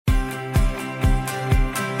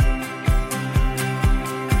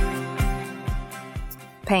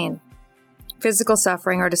pain, physical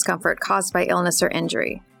suffering or discomfort caused by illness or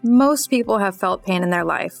injury. Most people have felt pain in their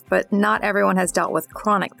life, but not everyone has dealt with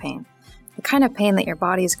chronic pain, the kind of pain that your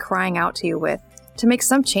body is crying out to you with to make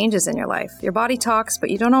some changes in your life. Your body talks, but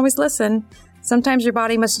you don't always listen. Sometimes your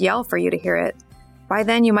body must yell for you to hear it. By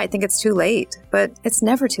then, you might think it's too late, but it's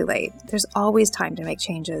never too late. There's always time to make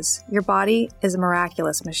changes. Your body is a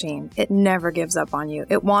miraculous machine. It never gives up on you.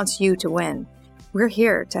 It wants you to win. We're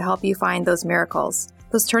here to help you find those miracles,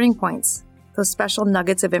 those turning points, those special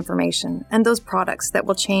nuggets of information, and those products that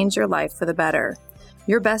will change your life for the better.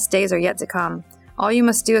 Your best days are yet to come. All you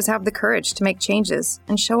must do is have the courage to make changes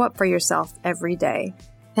and show up for yourself every day.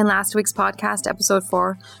 In last week's podcast, episode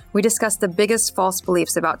 4, we discussed the biggest false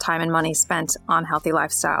beliefs about time and money spent on healthy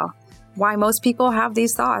lifestyle, why most people have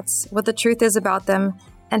these thoughts, what the truth is about them,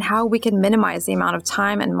 and how we can minimize the amount of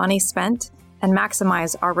time and money spent and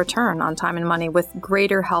maximize our return on time and money with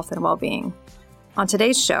greater health and well-being. On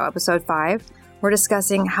today's show, episode 5, we're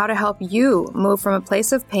discussing how to help you move from a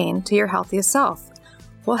place of pain to your healthiest self.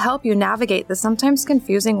 We'll help you navigate the sometimes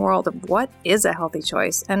confusing world of what is a healthy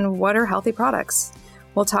choice and what are healthy products.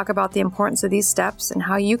 We'll talk about the importance of these steps and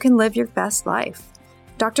how you can live your best life.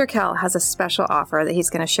 Dr. Kell has a special offer that he's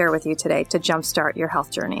going to share with you today to jumpstart your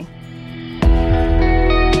health journey.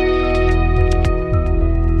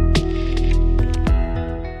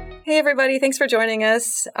 Hey everybody, thanks for joining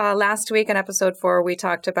us. Last week in episode 4, we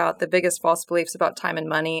talked about the biggest false beliefs about time and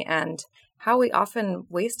money and how we often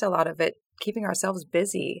waste a lot of it keeping ourselves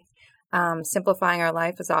busy. Simplifying our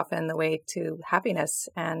life is often the way to happiness,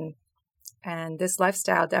 and this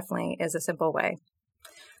lifestyle definitely is a simple way.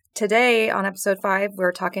 Today on episode 5,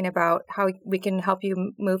 we're talking about how we can help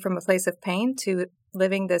you move from a place of pain to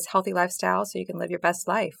living this healthy lifestyle so you can live your best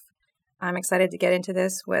life. I'm excited to get into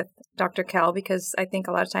this with Dr. Kell because I think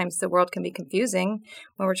a lot of times the world can be confusing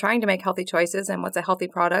when we're trying to make healthy choices and what's a healthy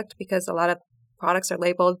product, because a lot of products are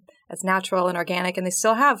labeled as natural and organic and they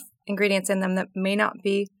still have ingredients in them that may not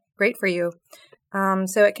be great for you.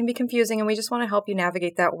 So it can be confusing, and we just want to help you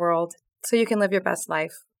navigate that world so you can live your best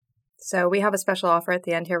life. So we have a special offer at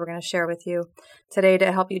the end here we're going to share with you today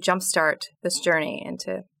to help you jumpstart this journey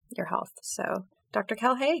into your health. So Dr.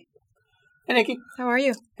 Kell, hey. Hey, Nikki. How are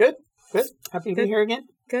you? Good. Happy to be here again.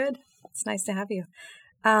 Good. It's nice to have you.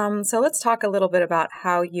 So let's talk a little bit about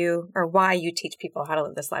how you, or why you teach people how to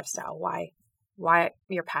live this lifestyle. Why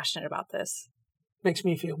you're passionate about this. Makes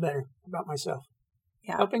me feel better about myself.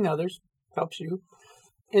 Yeah. Helping others helps you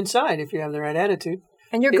inside if you have the right attitude.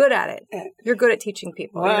 And you're good at it. You're good at teaching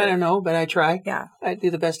people. Well, I don't know, but I try. Yeah. I do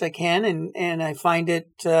the best I can, and I find it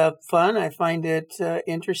fun. I find it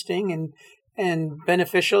interesting and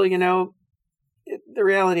beneficial. You know, the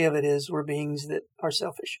reality of it is we're beings that are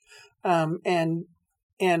selfish. And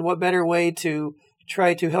what better way to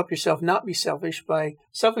try to help yourself not be selfish by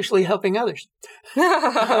selfishly helping others?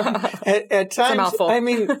 At times, it's a mouthful. I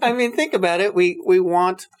mean, think about it. We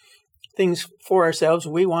want things for ourselves.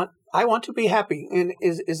 I want to be happy. And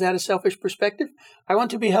is that a selfish perspective? I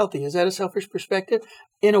want to be healthy. Is that a selfish perspective?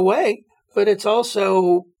 In a way, but it's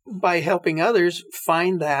also by helping others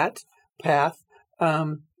find that path,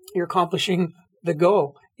 you're accomplishing the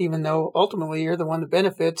goal, even though ultimately you're the one that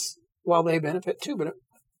benefits while they benefit too. But it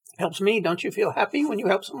helps me. Don't you feel happy when you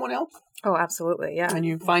help someone else? Oh, absolutely. Yeah. And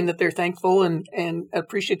you find that they're thankful and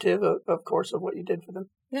appreciative, of course, of what you did for them.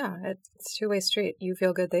 Yeah, it's a two-way street. You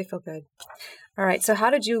feel good, they feel good. All right. So how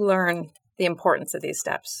did you learn the importance of these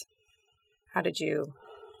steps? How did you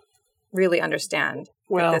really understand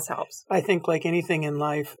that this helps? I think like anything in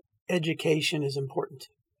life, education is important.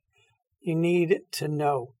 You need to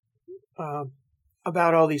know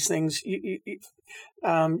about all these things.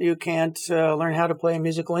 You can't learn how to play a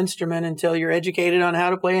musical instrument until you're educated on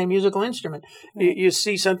how to play a musical instrument. Right. You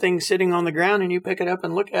see something sitting on the ground and you pick it up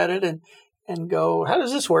and look at it and go, how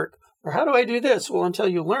does this work? Or how do I do this? Well, until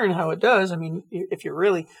you learn how it does, I mean, if you're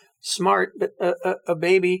really smart, but a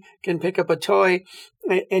baby can pick up a toy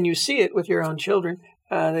and you see it with your own children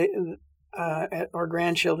or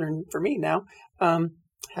grandchildren for me now,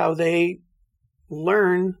 how they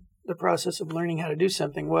learn the process of learning how to do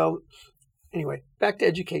something. Well, anyway, back to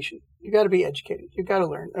education. You got to be educated. You got to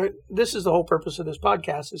learn. This is the whole purpose of this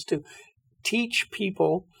podcast, is to teach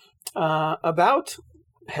people about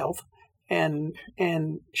health and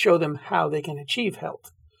show them how they can achieve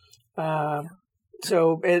health.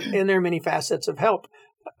 So, and there are many facets of health.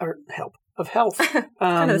 Kind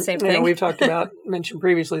of the same thing. We've mentioned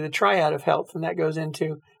previously the triad of health, and that goes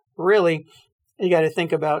into really, you got to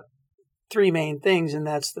think about 3 main things, and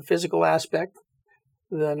that's the physical aspect,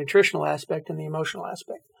 the nutritional aspect, and the emotional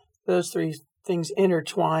aspect. Those 3 things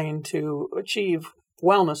intertwine to achieve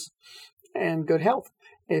wellness and good health.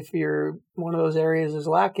 if you're one of those areas is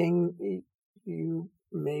lacking, you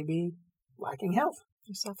may be lacking health.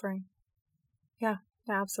 You're suffering. Yeah,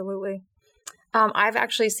 absolutely. I've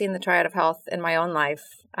actually seen the triad of health in my own life,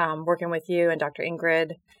 working with you and Dr.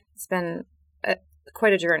 Ingrid. It's been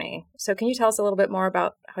quite a journey. So can you tell us a little bit more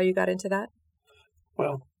about how you got into that?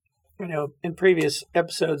 Well, in previous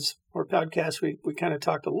episodes or podcasts, we kind of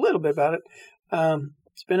talked a little bit about it.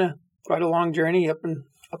 It's been quite a long journey up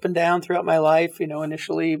and down throughout my life.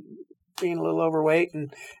 Initially being a little overweight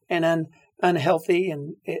and unhealthy,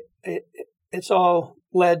 and it's all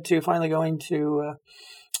led to finally going to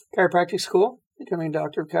chiropractic school, becoming a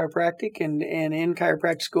doctor of chiropractic, and in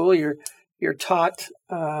chiropractic school, you're taught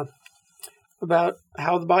about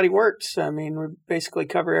how the body works. I mean, we basically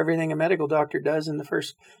cover everything a medical doctor does in the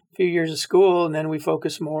first few years of school, and then we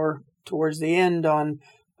focus more towards the end on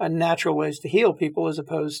natural ways to heal people as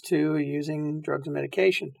opposed to using drugs and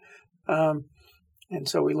medication. And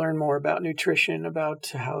so we learn more about nutrition,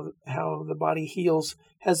 about how the body heals,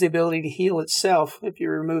 has the ability to heal itself if you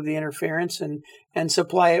remove the interference and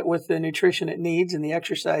supply it with the nutrition it needs and the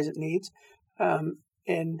exercise it needs.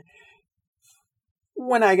 And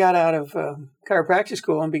when I got out of chiropractic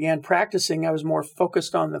school and began practicing, I was more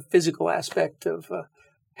focused on the physical aspect of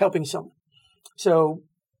helping someone. So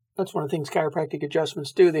that's one of the things chiropractic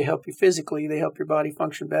adjustments do. They help you physically. They help your body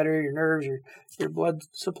function better, your nerves, your blood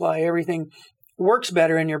supply, everything works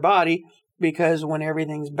better in your body, because when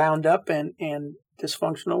everything's bound up and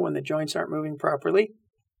dysfunctional, when the joints aren't moving properly,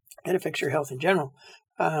 it affects your health in general.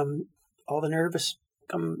 All the nerves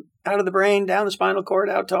come out of the brain, down the spinal cord,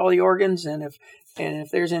 out to all the organs, and if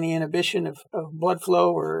there's any inhibition of blood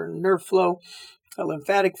flow or nerve flow,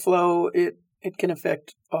 lymphatic flow, it can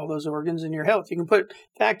affect all those organs in your health. You can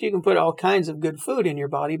put all kinds of good food in your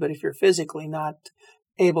body, but if you're physically not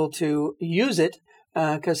able to use it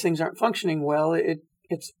because things aren't functioning well,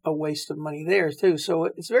 it's a waste of money there too. So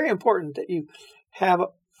it's very important that you have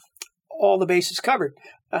all the bases covered.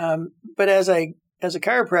 But as a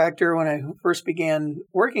chiropractor, when I first began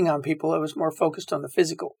working on people, I was more focused on the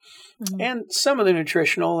physical and some of the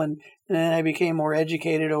nutritional, and then I became more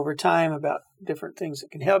educated over time about different things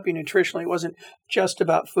that can help you nutritionally. It wasn't just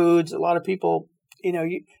about foods. A lot of people,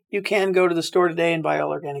 you can go to the store today and buy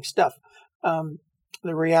all organic stuff.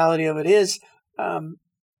 The reality of it is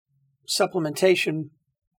supplementation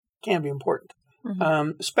can be important,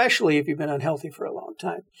 especially if you've been unhealthy for a long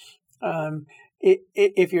time.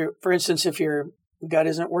 If your gut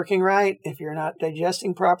isn't working right, if you're not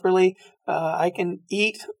digesting properly, I can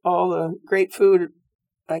eat all the great food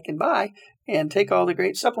I can buy and take all the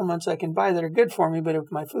great supplements I can buy that are good for me, but if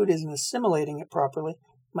my food isn't assimilating it properly,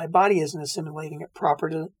 my body isn't assimilating it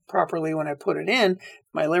properly when I put it in,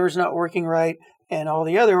 my liver's not working right, and all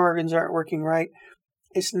the other organs aren't working right,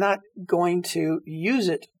 it's not going to use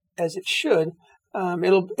it as it should.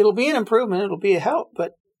 It'll be an improvement, it'll be a help,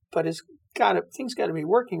 but things got to be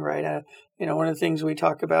working right. One of the things we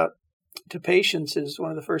talk about to patients is one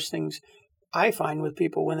of the first things I find with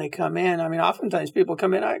people when they come in. I mean, oftentimes people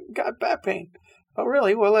come in, I got back pain. Oh,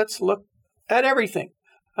 really? Well, let's look at everything.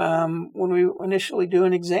 When we initially do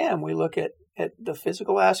an exam, we look at the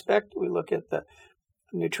physical aspect, we look at the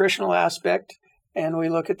nutritional aspect, and we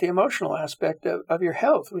look at the emotional aspect of your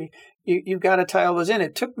health. You've got to tie all those in.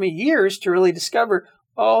 It took me years to really discover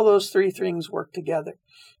all those three things work together.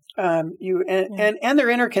 And they're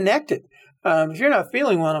interconnected. If you're not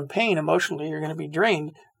feeling well in pain emotionally, you're going to be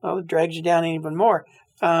drained. Well, it drags you down even more.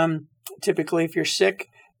 Typically, if you're sick,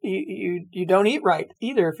 you don't eat right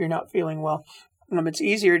either if you're not feeling well. It's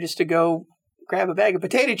easier just to go grab a bag of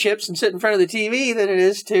potato chips and sit in front of the TV than it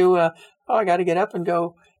is to, I got to get up and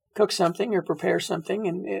go cook something or prepare something,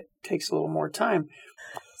 and it takes a little more time.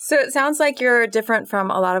 So it sounds like you're different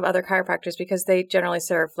from a lot of other chiropractors because they generally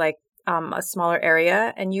serve like a smaller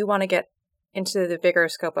area, and you want to get into the bigger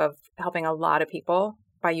scope of helping a lot of people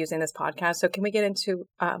by using this podcast. So can we get into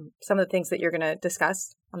some of the things that you're going to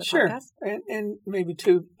discuss on the podcast? Sure. And maybe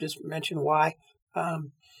too, just mention why.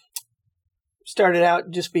 Started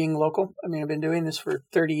out just being local. I mean, I've been doing this for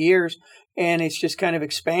 30 years, and it's just kind of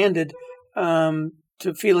expanded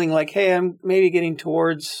to feeling like, hey, I'm maybe getting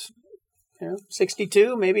towards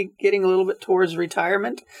 62, maybe getting a little bit towards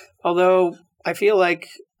retirement. Although I feel like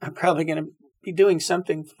I'm probably going to be doing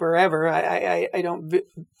something forever. I don't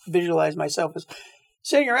visualize myself as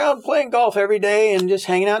sitting around playing golf every day and just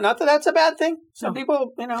hanging out. Not that that's a bad thing. Some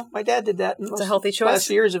people, my dad did that in it's a healthy choice. Last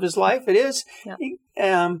years of his life. It is.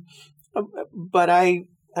 Yeah. But I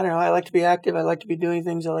don't know. I like to be active. I like to be doing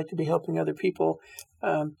things. I like to be helping other people.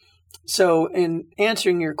 So in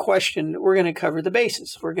answering your question, we're going to cover the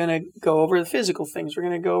bases. We're going to go over the physical things. We're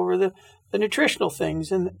going to go over the nutritional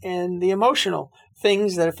things and the emotional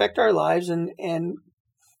things that affect our lives and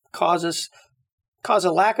cause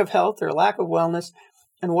a lack of health or a lack of wellness,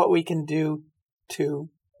 and what we can do to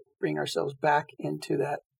bring ourselves back into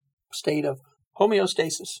that state of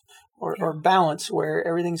homeostasis or balance where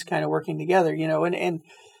everything's kind of working together, and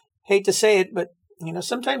hate to say it, but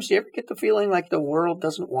sometimes do you ever get the feeling like the world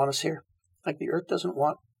doesn't want us here? Like the earth doesn't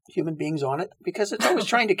want human beings on it because it's always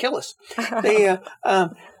trying to kill us.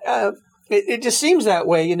 It just seems that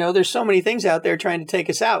way. There's so many things out there trying to take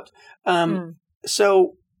us out.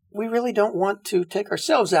 So we really don't want to take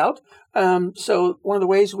ourselves out. So one of the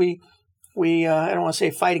ways we I don't want to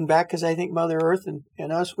say fighting back, because I think Mother Earth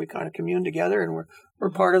and us, we kind of commune together, and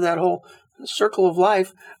we're part of that whole circle of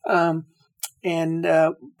life. But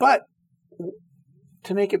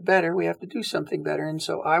to make it better, we have to do something better. And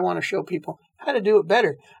so I want to show people how to do it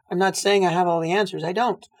better. I'm not saying I have all the answers. I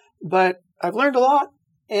don't. But I've learned a lot,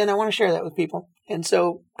 and I want to share that with people. And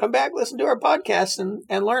so come back, listen to our podcast,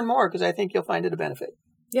 and learn more, because I think you'll find it a benefit.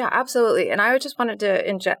 Yeah, absolutely. And I just wanted to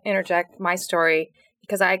interject my story,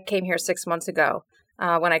 because I came here 6 months ago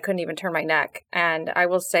when I couldn't even turn my neck. And I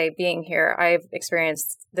will say, being here, I've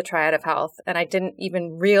experienced the triad of health, and I didn't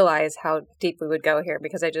even realize how deep we would go here,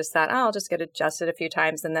 because I just thought, I'll just get adjusted a few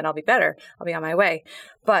times and then I'll be better. I'll be on my way.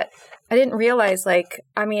 But I didn't realize,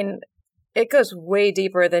 it goes way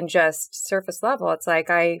deeper than just surface level. It's like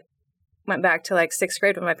I went back to 6th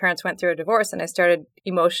grade when my parents went through a divorce, and I started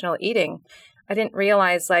emotional eating. I didn't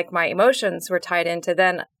realize my emotions were tied into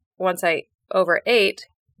then once I overate,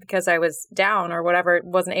 because I was down or whatever,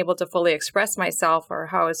 wasn't able to fully express myself or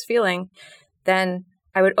how I was feeling, then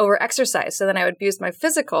I would overexercise. So then I would abuse my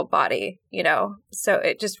physical body, So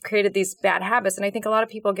it just created these bad habits. And I think a lot of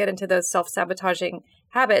people get into those self-sabotaging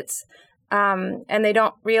habits, and they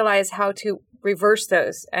don't realize how to reverse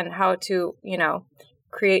those and how to,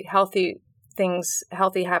 create healthy things,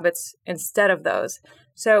 healthy habits instead of those.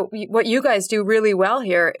 So what you guys do really well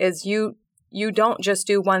here is you don't just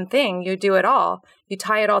do one thing, you do it all. You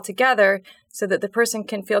tie it all together so that the person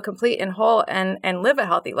can feel complete and whole and live a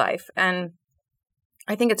healthy life. And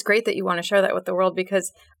I think it's great that you want to share that with the world,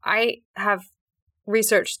 because I have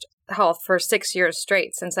researched health for 6 years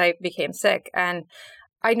straight since I became sick. And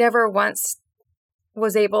I never once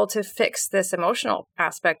was able to fix this emotional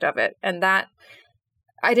aspect of it. And that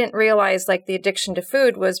I didn't realize the addiction to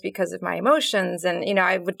food was because of my emotions. And,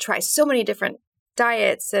 I would try so many different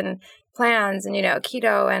diets and plans and,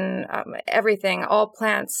 keto and everything, all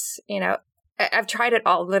plants, I've tried it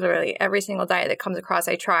all, literally every single diet that comes across.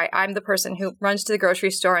 I try. I'm the person who runs to the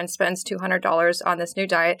grocery store and spends $200 on this new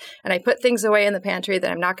diet. And I put things away in the pantry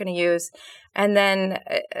that I'm not going to use. And then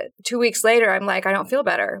 2 weeks later, I'm like, I don't feel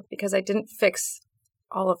better because I didn't fix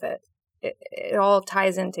all of it. It all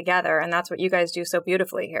ties in together. And that's what you guys do so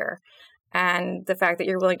beautifully here. And the fact that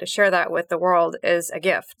you're willing to share that with the world is a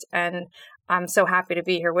gift. And I'm so happy to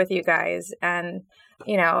be here with you guys. And,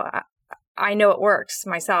 I know it works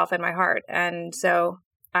myself in my heart. And so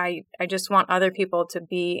I just want other people to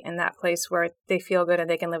be in that place where they feel good and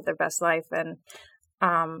they can live their best life. And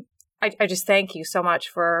I just thank you so much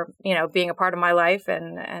for, being a part of my life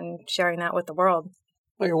and sharing that with the world.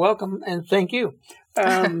 Well, you're welcome. And thank you.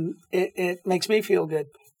 It makes me feel good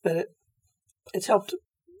that it's helped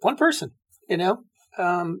one person, it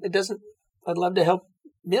doesn't, I'd love to help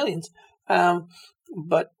millions.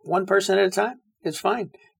 But one person at a time is fine.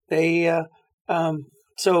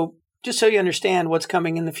 So just so you understand what's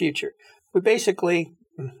coming in the future, we basically,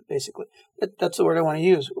 that's the word I want to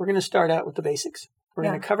use. We're going to start out with the basics. We're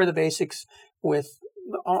going to cover the basics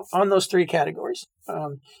on those 3 categories.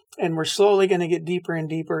 And we're slowly going to get deeper and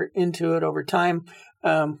deeper into it over time,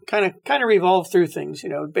 kind of revolve through things,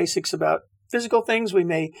 basics about physical things. We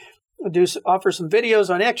may offer some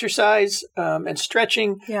videos on exercise and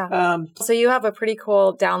stretching. Yeah. So you have a pretty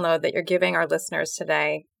cool download that you're giving our listeners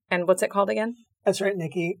today. And what's it called again? That's right,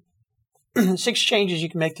 Nikki. 6 changes you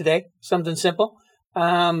can make today. Something simple.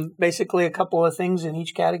 Basically, a couple of things in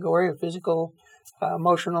each category of physical,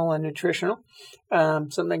 emotional, and nutritional.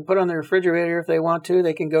 Something they can put on the refrigerator if they want to.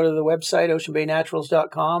 They can go to the website,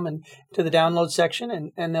 oceanbaynaturals.com, and to the download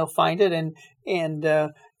section, and they'll find it. And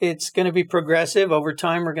it's going to be progressive. Over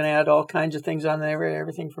time, we're going to add all kinds of things on there,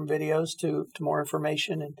 everything from videos to more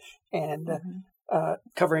information and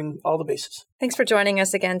covering all the bases. Thanks for joining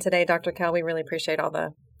us again today, Dr. Kell. We really appreciate all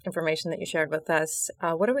the information that you shared with us.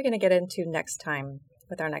 What are we going to get into next time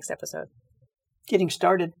with our next episode? Getting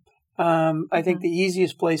started. I think the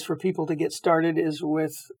easiest place for people to get started is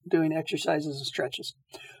with doing exercises and stretches.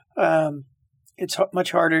 It's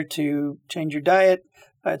much harder to change your diet.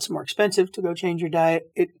 It's more expensive to go change your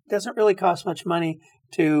diet. It doesn't really cost much money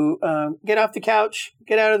to get off the couch,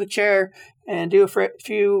 get out of the chair, and do a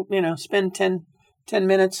few, spend 10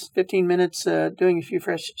 minutes, 15 minutes doing a few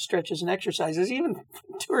fresh stretches and exercises. Even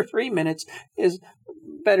 2 or 3 minutes is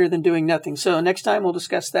better than doing nothing. So next time we'll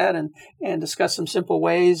discuss that and discuss some simple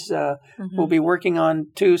ways. We'll be working on,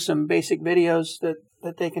 some basic videos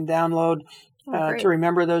that they can download to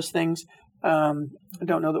remember those things. I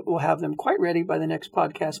don't know that we'll have them quite ready by the next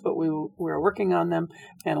podcast, but we're working on them.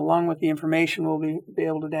 And along with the information, we'll be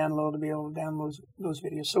able to download those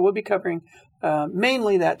videos. So we'll be covering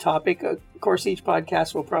mainly that topic. Of course, each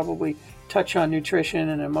podcast will probably touch on nutrition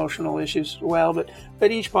and emotional issues as well.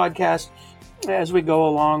 But each podcast, as we go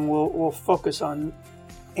along, we'll focus on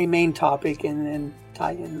a main topic and then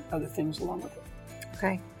tie in other things along with it.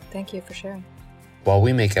 Okay. Thank you for sharing. While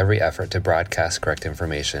we make every effort to broadcast correct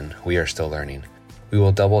information, we are still learning. We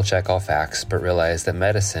will double-check all facts, but realize that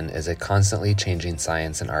medicine is a constantly changing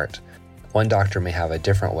science and art. One doctor may have a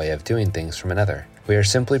different way of doing things from another. We are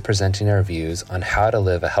simply presenting our views on how to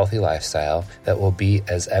live a healthy lifestyle that will be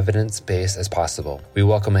as evidence-based as possible. We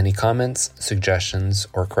welcome any comments, suggestions,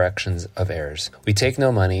 or corrections of errors. We take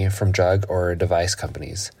no money from drug or device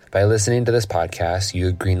companies. By listening to this podcast, you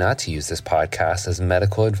agree not to use this podcast as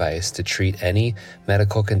medical advice to treat any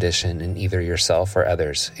medical condition in either yourself or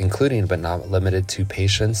others, including but not limited to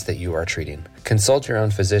patients that you are treating. Consult your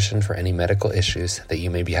own physician for any medical issues that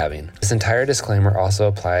you may be having. This entire disclaimer also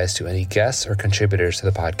applies to any guests or contributors to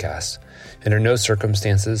the podcast. Under no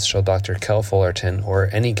circumstances shall Dr. Kel Fullerton or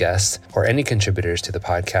any guests or any contributors to the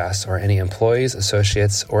podcast or any employees,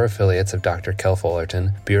 associates, or affiliates of Dr. Kel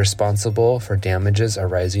Fullerton be responsible for damages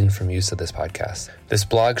arising from use of this podcast. This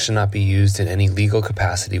blog should not be used in any legal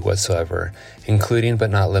capacity whatsoever, including but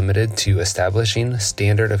not limited to establishing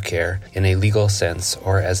standard of care in a legal sense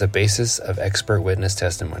or as a basis of expert witness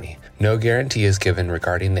testimony. No guarantee is given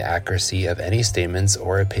regarding the accuracy of any statements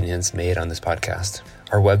or opinions made on this podcast.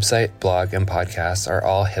 Our website, blog, and podcasts are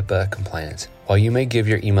all HIPAA compliant. While you may give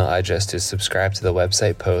your email address to subscribe to the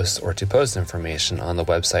website posts or to post information on the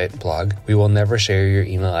website blog, we will never share your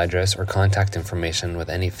email address or contact information with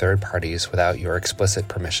any third parties without your explicit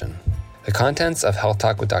permission. The contents of Health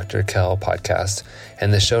Talk with Dr. Kel podcast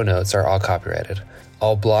and the show notes are all copyrighted.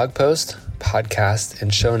 All blog posts, podcasts,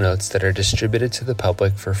 and show notes that are distributed to the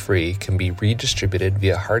public for free can be redistributed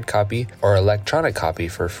via hard copy or electronic copy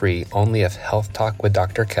for free only if Health Talk with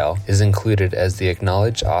Dr. Kel is included as the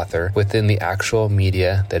acknowledged author within the actual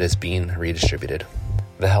media that is being redistributed.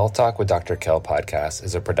 The Health Talk with Dr. Kel podcast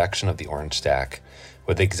is a production of the Orange Stack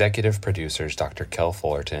with executive producers Dr. Kel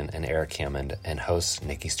Fullerton and Eric Hammond and host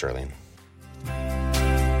Nikki Sterling.